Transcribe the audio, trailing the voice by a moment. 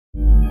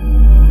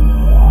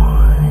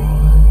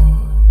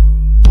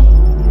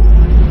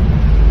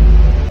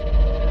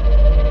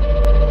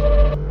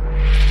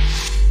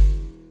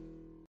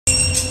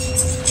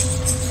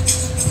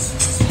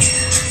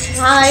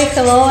Hi,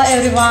 hello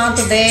everyone.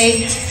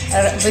 Today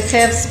we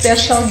have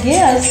special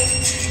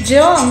guest,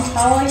 John.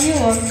 How are you?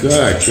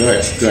 Good.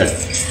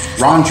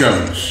 Ron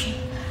Jones.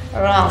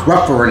 Ron. It's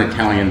rough for an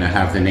Italian to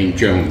have the name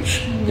Jones.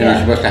 Yeah. You're not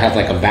supposed to have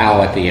like a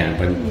vowel at the end,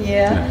 but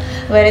yeah.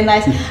 Very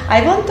nice.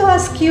 I want to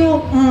ask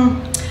you,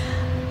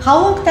 how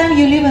long time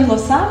you live in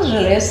Los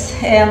Angeles?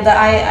 And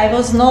I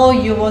was know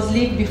you was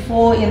live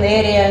before in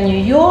area New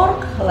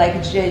York, like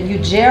New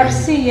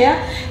Jersey,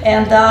 yeah.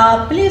 And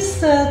please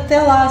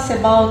tell us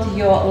about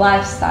your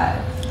lifestyle.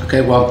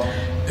 Okay, well,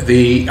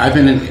 I've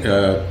been in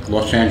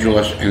Los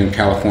Angeles and in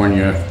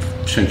California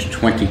since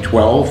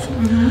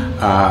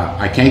 2012.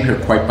 I came here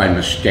quite by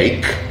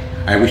mistake.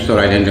 I always thought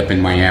I'd end up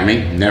in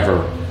Miami,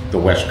 never the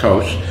West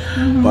Coast.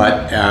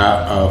 But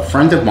a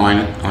friend of mine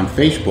on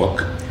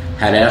Facebook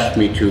had asked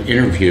me to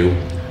interview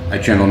a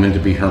gentleman to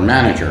be her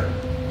manager.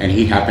 And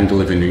he happened to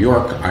live in New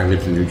York. I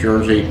lived in New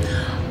Jersey.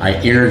 I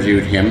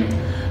interviewed him,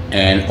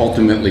 and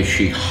ultimately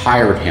she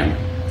hired him.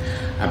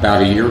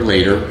 About a year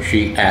later,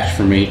 she asked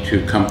for me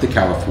to come to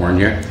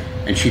California,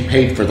 and she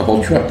paid for the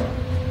whole trip.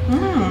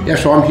 Yeah,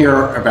 so I'm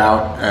here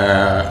about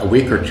a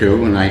week or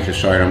two, and I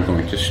decided I'm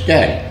going to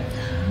stay.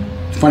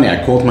 It's funny,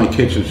 I called my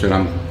kids and said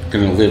I'm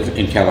going to live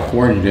in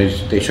California.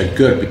 They said,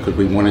 good, because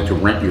we wanted to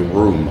rent your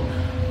room.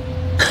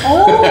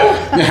 Oh,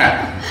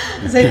 Yeah.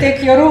 They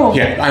take your room.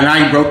 Yeah, and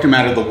I wrote them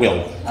out of the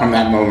will from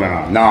that moment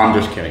on. No, I'm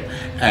just kidding.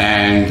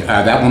 And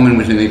that woman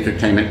was in the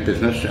entertainment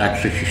business.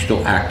 Actually, she's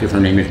still active. Her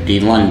name is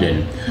Dee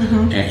London.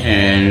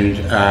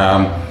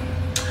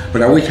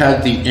 But I always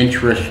had the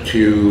interest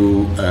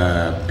to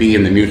be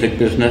in the music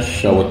business,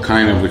 so it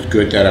kind of was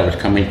good that I was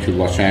coming to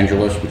Los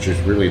Angeles, which is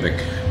really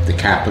the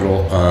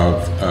capital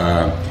of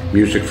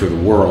music for the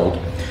world.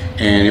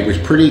 And it was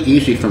pretty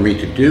easy for me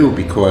to do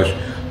because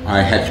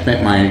I had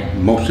spent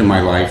most of my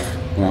life,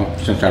 well,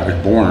 since I was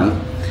born,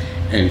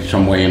 in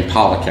some way in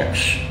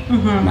politics.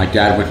 My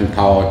dad was in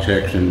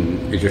politics,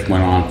 and it just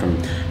went on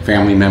from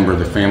family member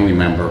to family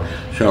member.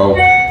 So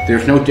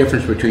there's no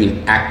difference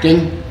between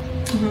acting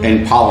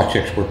and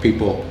politics, where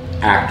people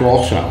act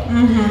also.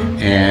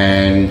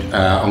 And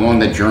along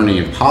the journey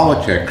in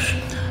politics,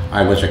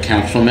 I was a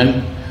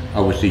councilman.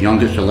 I was the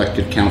youngest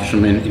elected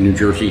councilman in New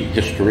Jersey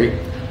history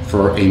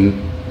for a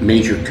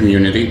major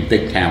community,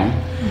 big town.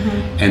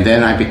 And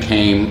then I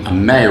became a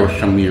mayor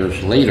some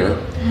years later,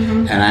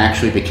 and I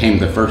actually became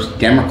the first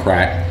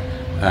Democrat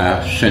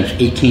since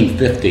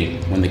 1850,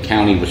 when the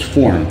county was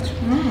formed,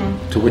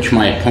 to which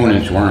my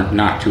opponents weren't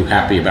not too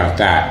happy about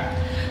that.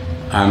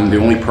 I'm the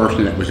only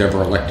person that was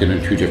ever elected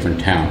in two different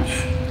towns.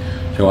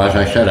 So as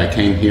I said, I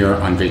came here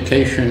on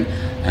vacation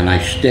and I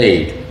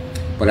stayed.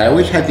 But I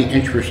always had the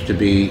interest to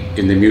be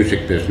in the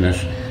music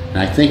business, and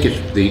I think it's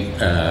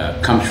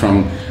comes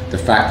from the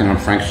fact that I'm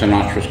Frank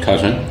Sinatra's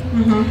cousin,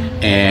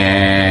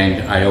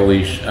 and I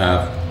always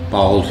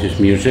followed his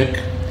music,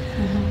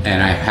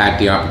 and I've had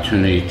the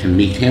opportunity to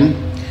meet him.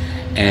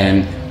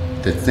 And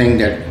the thing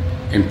that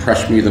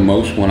impressed me the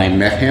most when I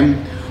met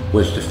him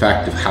was the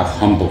fact of how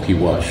humble he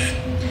was.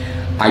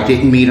 I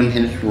didn't meet him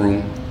in his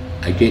room.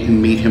 I didn't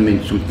meet him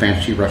in some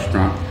fancy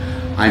restaurant.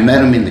 I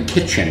met him in the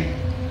kitchen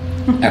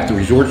at the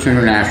Resorts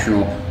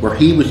International, where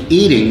he was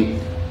eating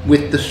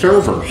with the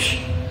servers,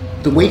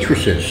 the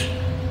waitresses.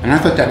 And I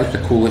thought that was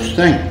the coolest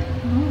thing.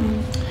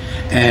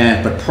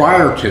 But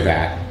prior to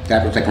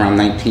that was like around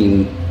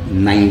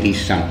 1990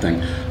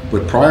 something.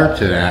 But prior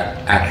to that,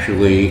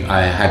 actually,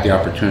 I had the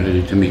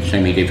opportunity to meet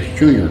Sammy Davis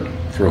Jr.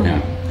 through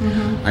him.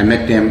 I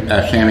met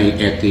Sammy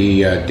at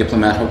the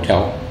Diplomat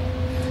Hotel.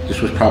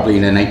 This was probably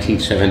in the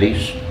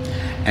 1970s.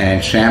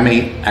 And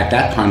Sammy, at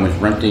that time, was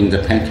renting the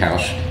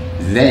penthouse.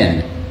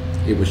 Then,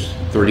 it was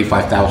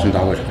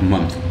 $35,000 a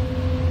month.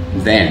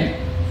 Then,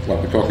 what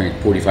we're talking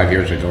 45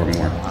 years ago or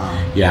more.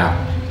 Wow. Yeah,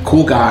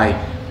 cool guy,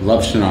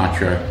 loved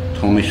Sinatra,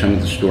 told me some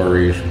of the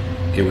stories.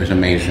 It was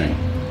amazing.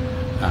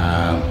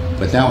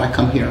 But now I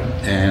come here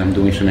and I'm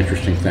doing some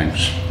interesting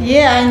things.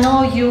 Yeah, I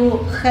know you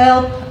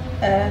help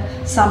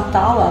some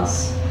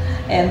talents,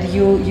 and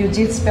you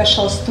did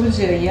special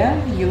studio. Yeah,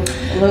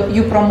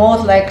 you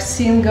promote like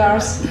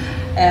singers,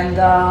 and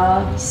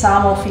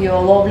some of your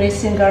lovely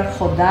singer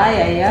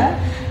HODAYA. Yeah.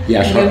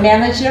 Yes. You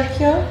manager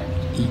here.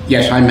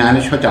 Yes, I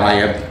manage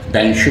HODAYA,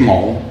 Ben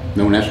Shimol,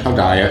 known as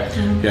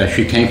HODAYA.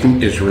 She came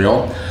from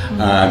Israel.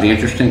 The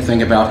interesting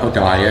thing about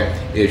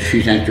HODAYA is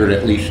she's entered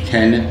at least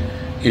 10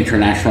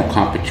 international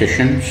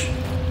competitions.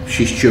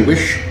 She's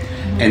Jewish,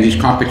 and these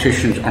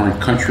competitions are in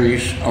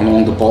countries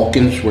along the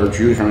Balkans where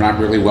Jews are not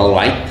really well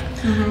liked,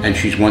 and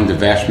she's won the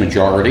vast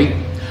majority.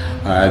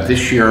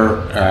 This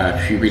year,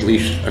 she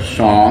released a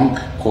song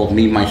called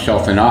Me,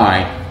 Myself, and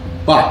I,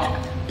 but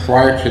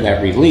prior to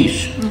that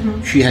release,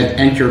 she had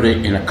entered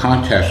it in a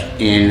contest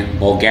in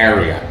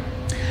Bulgaria.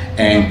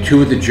 And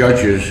two of the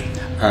judges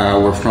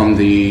were from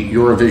the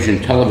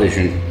Eurovision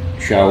television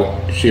show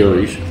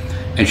series,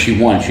 and she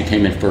won. She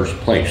came in first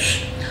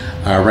place.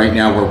 Right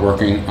now we're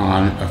working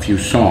on a few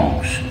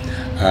songs.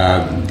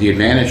 The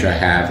advantage I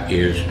have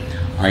is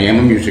I am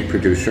a music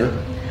producer,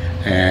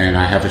 and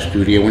I have a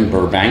studio in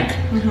Burbank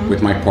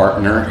with my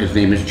partner. His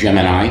name is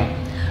Gemini.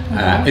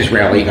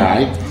 Israeli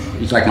guy.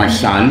 He's like my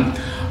son.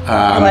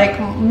 Like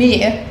me.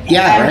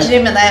 Yeah, I'm right.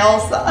 Gemini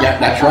also. Yeah,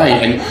 that's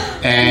right.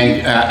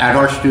 And at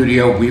our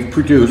studio, we've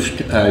produced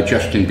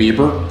Justin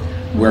Bieber,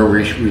 where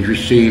we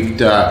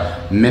received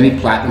many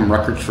platinum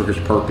records for his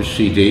Purpose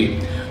CD.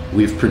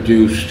 We've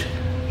produced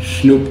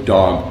Snoop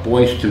Dogg,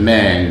 Boyz II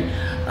Men,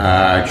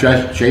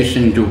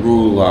 Jason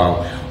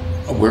Derulo.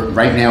 We're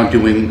right now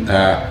doing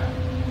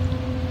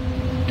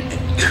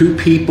two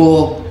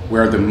people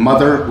where the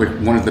mother,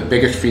 with one of the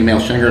biggest female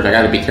singers, I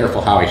got to be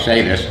careful how I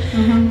say this,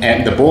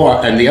 and the boy,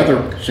 and the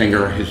other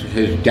singer,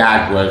 his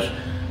dad was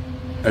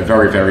a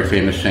very, very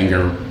famous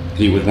singer.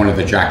 He was one of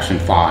the Jackson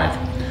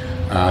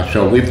 5.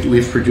 So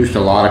we've produced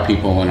a lot of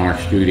people in our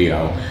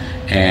studio,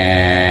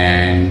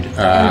 and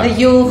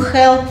you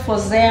help for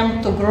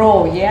them to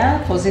grow,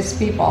 yeah, for these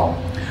people,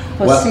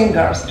 for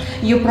singers.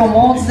 You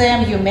promote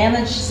them, you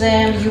manage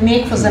them, you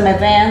make for them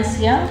events,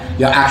 yeah.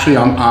 Yeah, actually,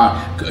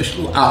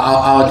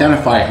 I'll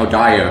identify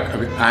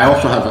HODAYA. I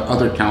also have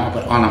other talent,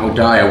 but on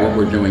HODAYA, what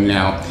we're doing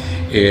now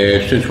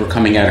is, since we're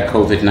coming out of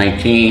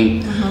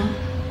COVID-19.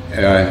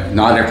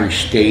 Not every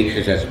state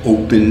is as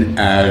open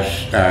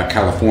as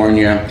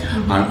California.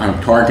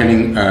 I'm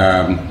targeting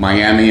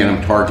Miami, and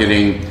I'm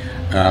targeting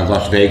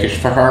Las Vegas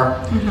for her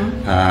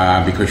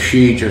because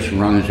she just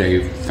runs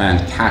a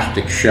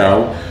fantastic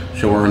show.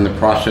 So we're in the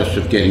process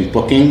of getting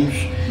bookings,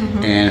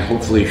 and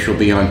hopefully she'll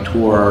be on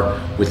tour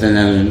within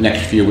the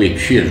next few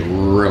weeks. She is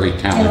really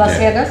talented. In Las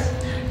Vegas?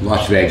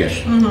 Las Vegas,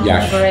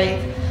 yes. Great.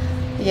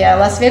 Yeah,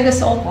 Las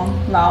Vegas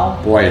open now.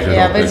 Boy, is it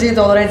open. We did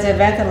already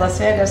event in Las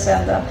Vegas,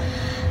 and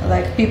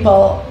like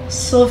people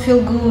so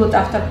feel good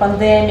after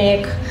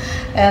pandemic,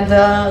 and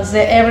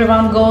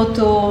everyone go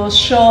to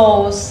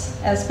shows,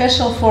 and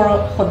special for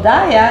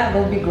HODAYA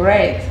will be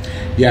great.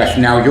 Yes.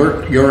 Now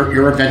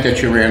your event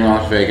that you ran in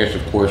Las Vegas,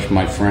 of course,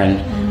 my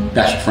friend,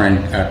 best friend,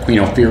 Queen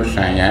Ophir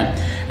sang at,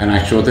 and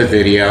I saw the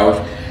videos.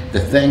 The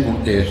thing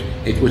is,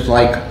 it was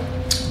like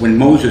when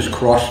Moses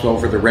crossed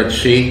over the Red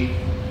Sea,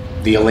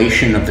 the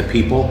elation of the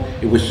people.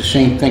 It was the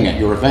same thing at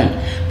your event.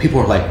 People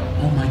were like,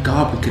 "Oh my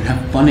God, we can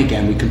have fun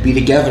again. We can be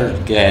together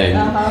again."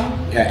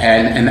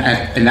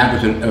 And that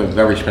was a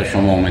very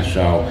special moment.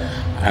 So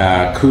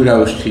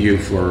kudos to you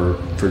for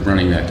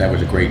running that. That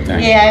was a great thing.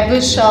 Yeah, I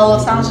wish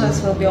Los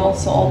Angeles will be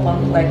also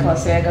open like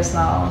Las Vegas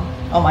now,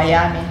 or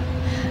Miami.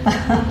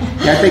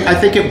 Yeah, I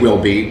think it will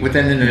be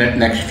within the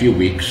next few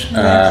weeks,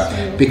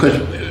 because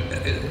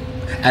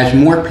as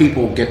more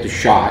people get the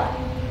shot,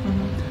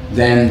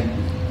 then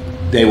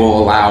they will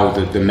allow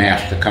the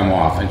mask to come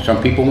off. And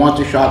some people want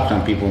the shot,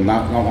 some people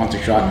don't want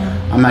the shot.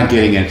 I'm not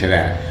getting into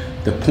that.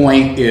 The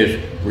point is,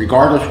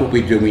 regardless what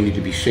we do, we need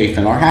to be safe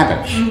in our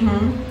habits.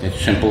 It's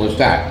simple as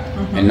that.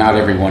 And not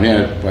everyone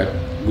is, but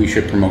we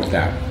should promote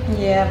that.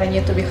 Yeah, we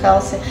need to be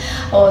healthy.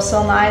 Oh,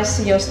 so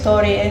nice, your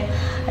story.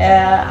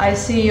 I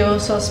see you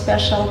so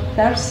special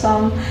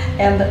person,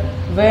 and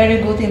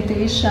very good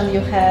intuition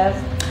you have.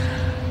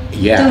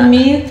 Yeah. To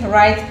meet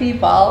right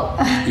people.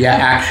 Yeah,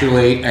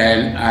 actually,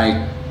 and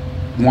I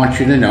want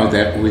you to know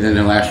that within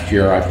the last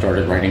year I've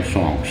started writing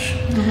songs,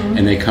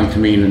 and they come to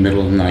me in the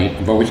middle of the night.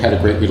 I've always had a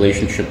great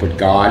relationship with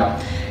God,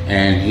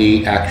 and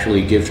He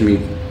actually gives me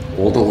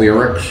all the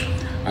lyrics.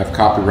 I've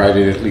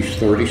copyrighted at least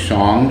 30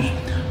 songs.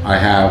 I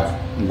have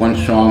one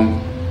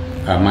song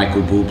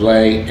Michael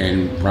Bublé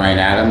and Bryan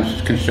Adams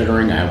is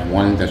considering. I have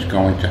one that's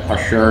going to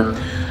Usher.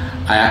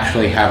 I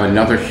actually have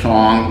another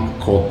song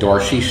called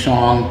Darcy's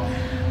Song.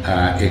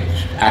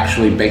 It's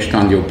actually based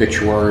on the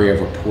obituary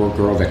of a poor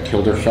girl that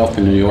killed herself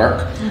in New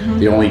York.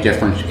 The only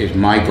difference is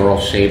my girl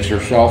saves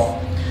herself,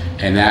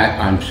 and that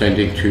I'm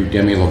sending to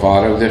Demi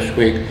Lovato this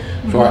week.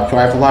 So I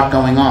have a lot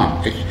going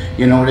on. It's,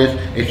 you know what it is?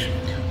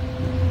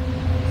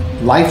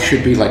 It's, life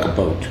should be like a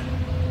boat,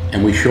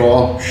 and we should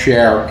all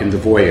share in the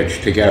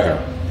voyage together.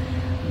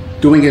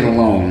 Doing it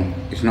alone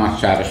is not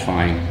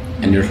satisfying,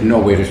 and there's no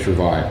way to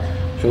survive.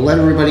 So let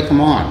everybody come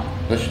on.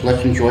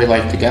 Let's enjoy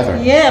life together.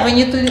 Yeah, we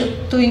need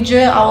to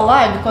enjoy our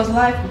life, because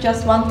life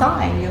just one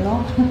time, you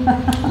know.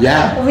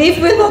 Yeah.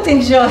 If we don't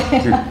enjoy,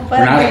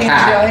 we're not a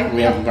cat.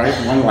 We have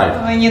one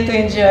life. We need to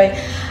enjoy.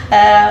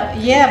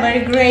 Yeah,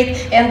 very great.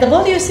 And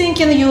what are you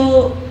thinking?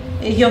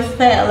 Your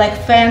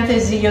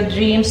fantasy, your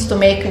dreams to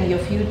make in your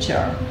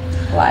future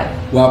life?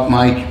 Well,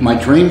 my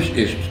dreams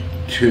is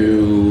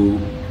to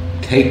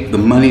take the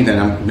money that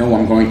I know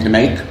I'm going to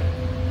make.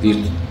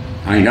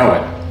 I know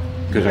it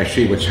because I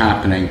see what's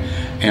happening.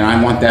 And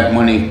I want that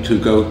money to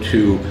go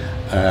to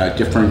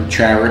different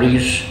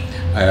charities.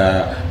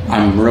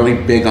 I'm really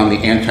big on the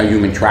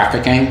anti-human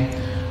trafficking.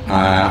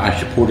 I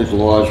supported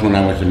laws when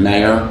I was a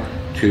mayor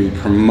to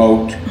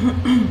promote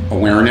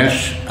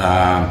awareness.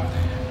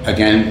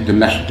 Again,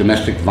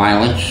 domestic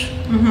violence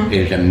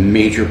is a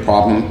major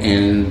problem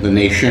in the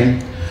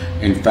nation.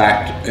 In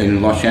fact,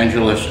 in Los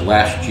Angeles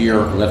last year,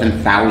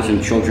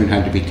 11,000 children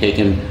had to be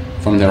taken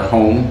from their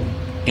home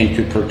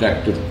into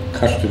protective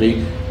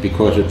custody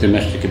because of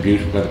domestic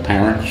abuse by the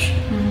parents.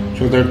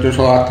 So there's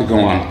a lot to go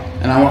on.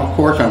 And of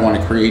course I want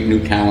to create new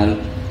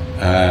talent,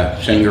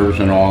 singers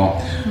and all.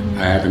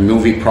 I have a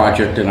movie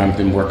project that I've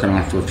been working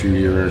on for a few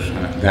years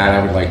that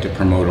I would like to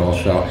promote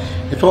also.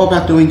 It's all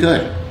about doing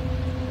good.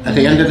 At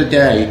the end of the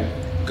day,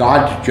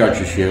 God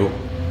judges you.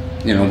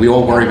 You know, we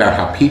all worry about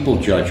how people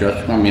judge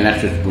us. I mean,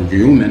 that's just, we're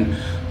human.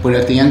 But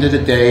at the end of the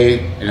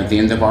day, and at the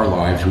end of our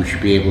lives, we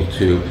should be able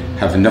to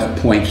have enough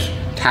points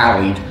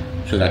tallied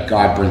so that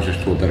God brings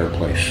us to a better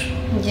place.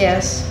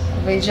 Yes,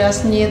 we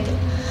just need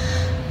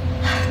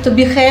to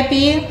be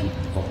happy,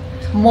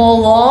 more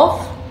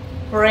love,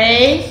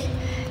 pray,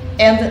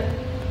 and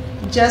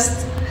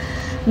just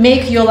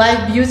make your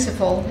life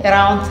beautiful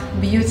around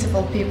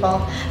beautiful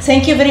people.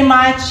 Thank you very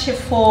much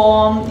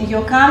for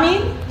your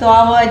coming to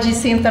our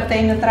GC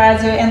Entertainment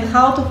Radio, and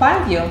how to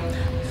find you.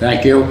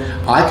 Thank you.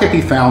 I could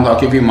be found, I'll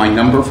give you my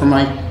number for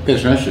my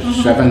business.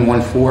 It's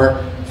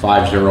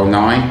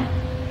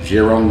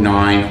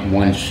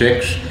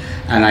 714-509-0916.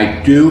 And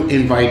I do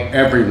invite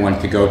everyone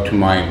to go to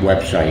my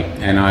website.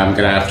 And I'm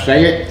going to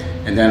say it,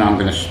 and then I'm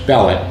going to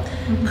spell it,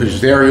 because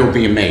there you'll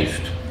be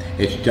amazed.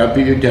 It's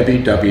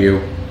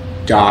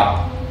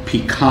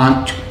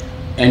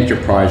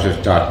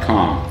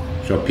www.piquantenterprises.com.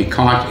 So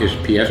Piquant is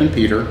P as in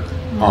Peter,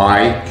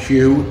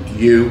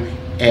 I-Q-U-A,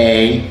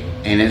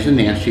 N as in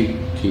Nancy,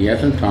 T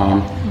as in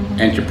Tom,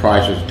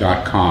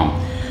 enterprises.com.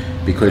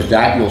 Because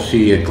that you'll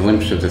see a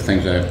glimpse of the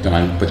things that I've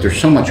done, but there's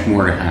so much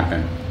more to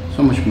happen,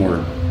 so much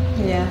more.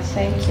 Yeah,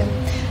 thank you.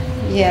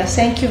 Yeah,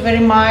 thank you very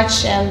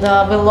much, and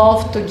we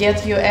love to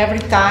get you every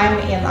time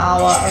in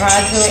our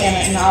radio and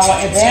in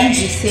our event,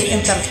 GC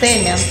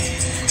Entertainment.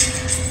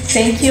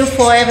 Thank you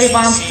for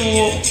everyone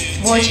for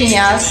watching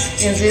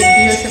us in this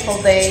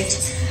beautiful day.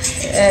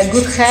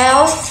 Good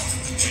health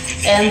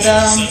and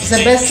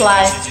the best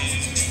life.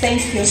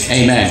 Thank you.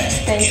 Amen.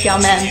 Thank you,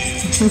 amen.